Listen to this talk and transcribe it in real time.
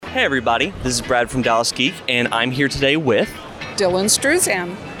Hey everybody, this is Brad from Dallas Geek, and I'm here today with Dylan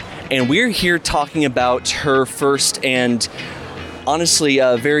Struzan. And we're here talking about her first and honestly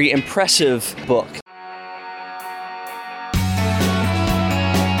a very impressive book.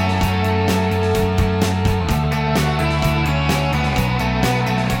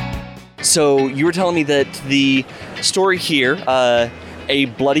 So you were telling me that the story here, A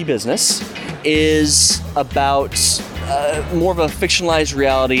Bloody Business, is about more of a fictionalized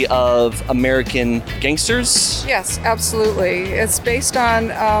reality of American gangsters? Yes, absolutely. It's based on,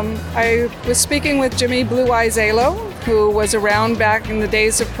 I was speaking with Jimmy Blue Eyes Alo, who was around back in the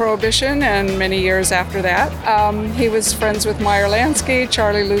days of Prohibition and many years after that. He was friends with Meyer Lansky,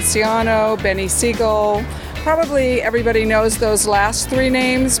 Charlie Luciano, Benny Siegel. Probably everybody knows those last three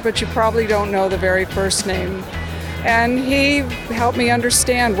names, but you probably don't know the very first name. And he helped me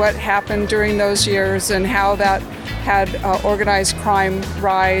understand what happened during those years and how that had organized crime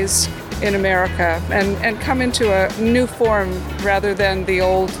rise in America and come into a new form rather than the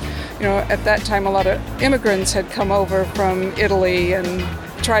old, at that time a lot of immigrants had come over from Italy and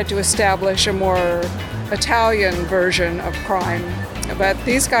tried to establish a more Italian version of crime. But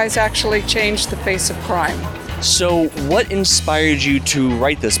these guys actually changed the face of crime. So what inspired you to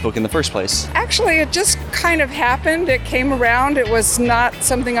write this book in the first place? Actually, it just kind of happened. It came around. It was not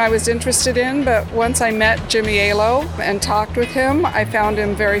something I was interested in, but once I met Jimmy Alo and talked with him, I found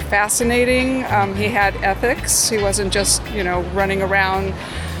him very fascinating. He had ethics. He wasn't just, running around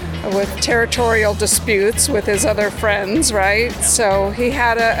with territorial disputes with his other friends, right? So he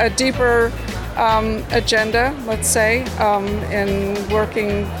had a deeper agenda, let's say, in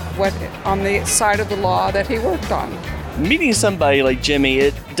working on the side of the law that he worked on. Meeting somebody like Jimmy,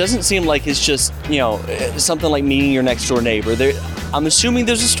 it doesn't seem like it's just, something like meeting your next door neighbor. I'm assuming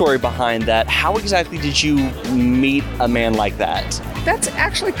there's a story behind that. How exactly did you meet a man like that? That's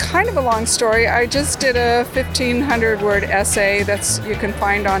actually kind of a long story. I just did a 1,500-word essay you can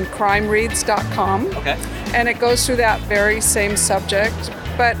find on crimereads.com. Okay. And it goes through that very same subject.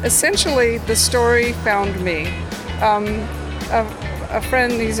 But essentially, the story found me. A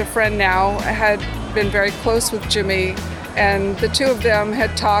friend, he's a friend now, had been very close with Jimmy, and the two of them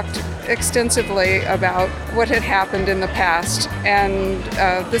had talked extensively about what had happened in the past. And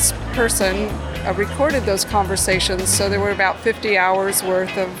this person recorded those conversations, so there were about 50 hours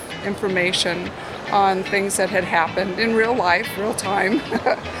worth of information on things that had happened in real life, real time.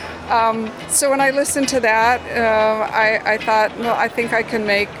 So when I listened to that, I thought, well, I think I can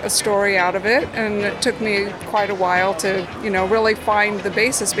make a story out of it. And it took me quite a while to, really find the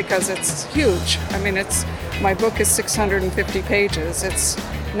basis because it's huge. I mean, my book is 650 pages. It's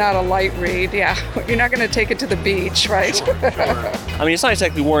not a light read. Yeah, you're not going to take it to the beach, right? Sure. I mean, it's not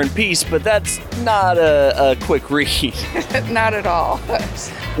exactly War and Peace, but that's not a quick read. Not at all.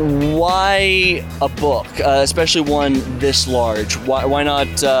 Why a book, especially one this large? Why not,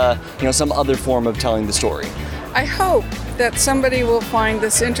 some other form of telling the story? I hope that somebody will find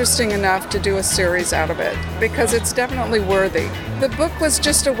this interesting enough to do a series out of it, because it's definitely worthy. The book was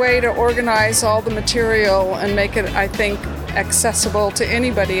just a way to organize all the material and make it, I think, accessible to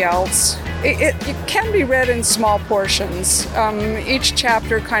anybody else. It can be read in small portions. Each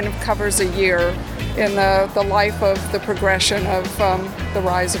chapter kind of covers a year in the life of the progression of the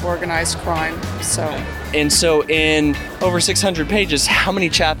rise of organized crime. And so in over 600 pages, how many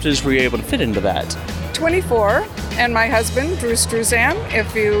chapters were you able to fit into that? 24, and my husband, Drew Struzan,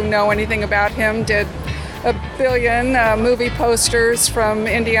 if you know anything about him, did a billion movie posters from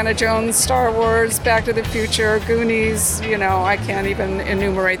Indiana Jones, Star Wars, Back to the Future, Goonies, I can't even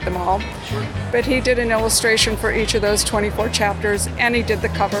enumerate them all. Sure. But he did an illustration for each of those 24 chapters, and he did the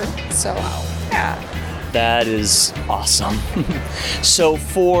cover, so yeah. That is awesome. So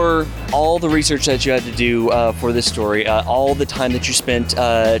for all the research that you had to do for this story, all the time that you spent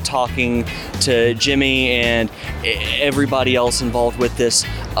talking to Jimmy and everybody else involved with this,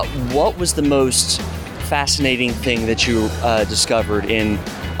 what was the most fascinating thing that you discovered in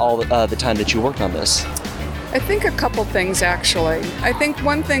all the time that you worked on this? I think a couple things, actually. I think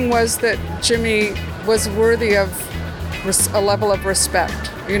one thing was that Jimmy was worthy of a level of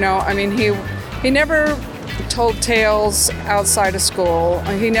respect. He never told tales outside of school.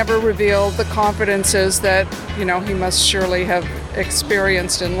 He never revealed the confidences that, he must surely have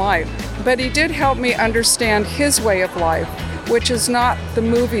experienced in life. But he did help me understand his way of life, which is not the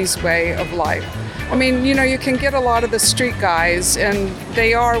movie's way of life. I mean, you can get a lot of the street guys, and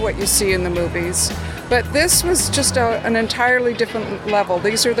they are what you see in the movies. But this was just an entirely different level.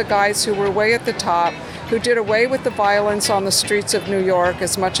 These are the guys who were way at the top, who did away with the violence on the streets of New York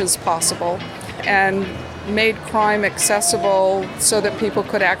as much as possible, and made crime accessible so that people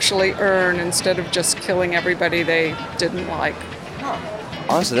could actually earn instead of just killing everybody they didn't like.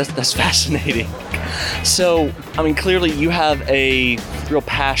 Honestly, that's fascinating. So, I mean, clearly you have a real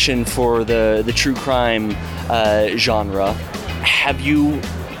passion for the true crime genre. Have you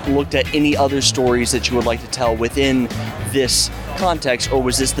looked at any other stories that you would like to tell within this context, or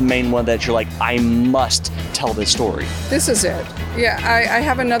was this the main one that you're like, I must tell this story? This is it. Yeah, I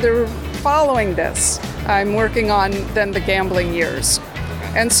have another following this. I'm working on then the gambling years.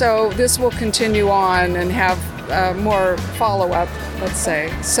 And so this will continue on and have more follow-up, let's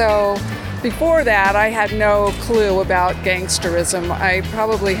say. So before that, I had no clue about gangsterism. I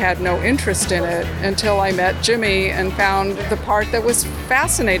probably had no interest in it until I met Jimmy and found the part that was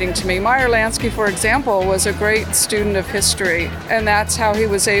fascinating to me. Meyer Lansky, for example, was a great student of history, and that's how he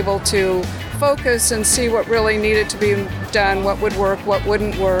was able to focus and see what really needed to be done, what would work, what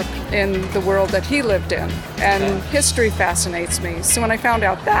wouldn't work in the world that he lived in. And history fascinates me. So when I found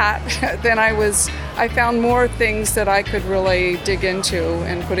out that, then I found more things that I could really dig into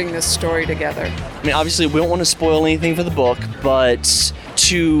in putting this story together. I mean, obviously, we don't want to spoil anything for the book, but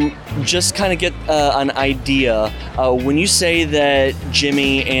to just kind of get an idea, when you say that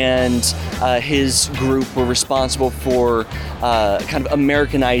Jimmy and his group were responsible for kind of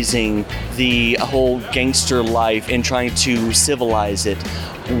Americanizing the whole gangster life and trying to civilize it,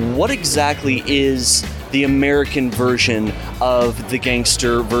 what exactly is the American version of the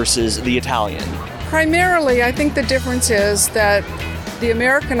gangster versus the Italian? Primarily, I think the difference is that the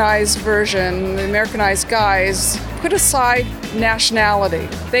Americanized version, the Americanized guys, put aside nationality.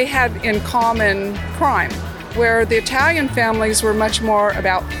 They had in common crime, where the Italian families were much more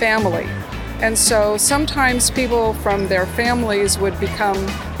about family. And so sometimes people from their families would become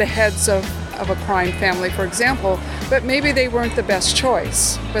the heads of a crime family, for example, but maybe they weren't the best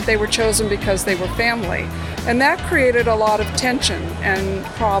choice, but they were chosen because they were family. And that created a lot of tension and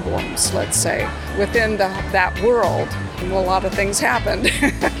problems, let's say, within that world. And a lot of things happened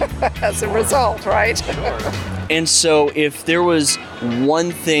as a result, right? And so if there was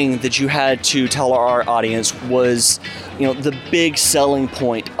one thing that you had to tell our audience was, the big selling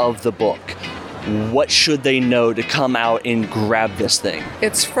point of the book, what should they know to come out and grab this thing?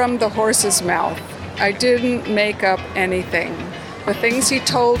 It's from the horse's mouth. I didn't make up anything. The things he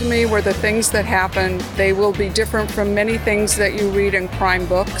told me were the things that happened. They will be different from many things that you read in crime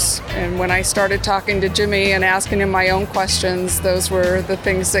books. And when I started talking to Jimmy and asking him my own questions, those were the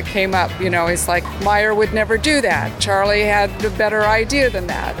things that came up. He's like, Meyer would never do that. Charlie had a better idea than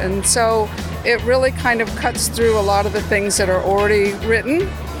that. And so it really kind of cuts through a lot of the things that are already written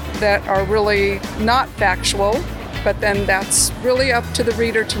that are really not factual, but then that's really up to the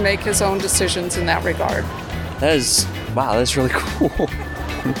reader to make his own decisions in that regard. Wow, that's really cool.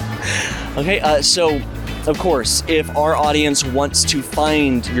 Okay, so of course, if our audience wants to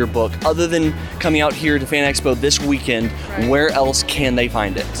find your book, other than coming out here to Fan Expo this weekend, right, where else can they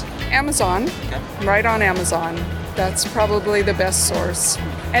find it? Amazon, right on Amazon. That's probably the best source.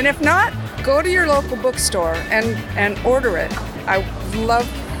 And if not, go to your local bookstore and order it. I love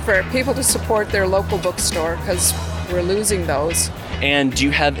for people to support their local bookstore because we're losing those. And do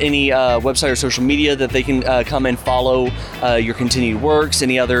you have any website or social media that they can come and follow your continued works?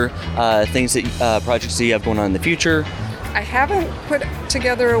 Any other things that projects that you have going on in the future? I haven't put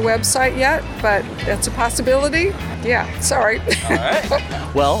together a website yet, but that's a possibility. Yeah, sorry. All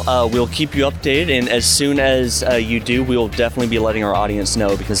right. Well, we'll keep you updated, and as soon as you do, we'll definitely be letting our audience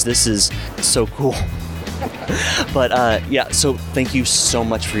know because this is so cool. But so thank you so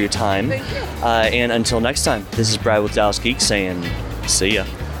much for your time. Thank you. And until next time, this is Brad with Dallas Geek saying, see ya.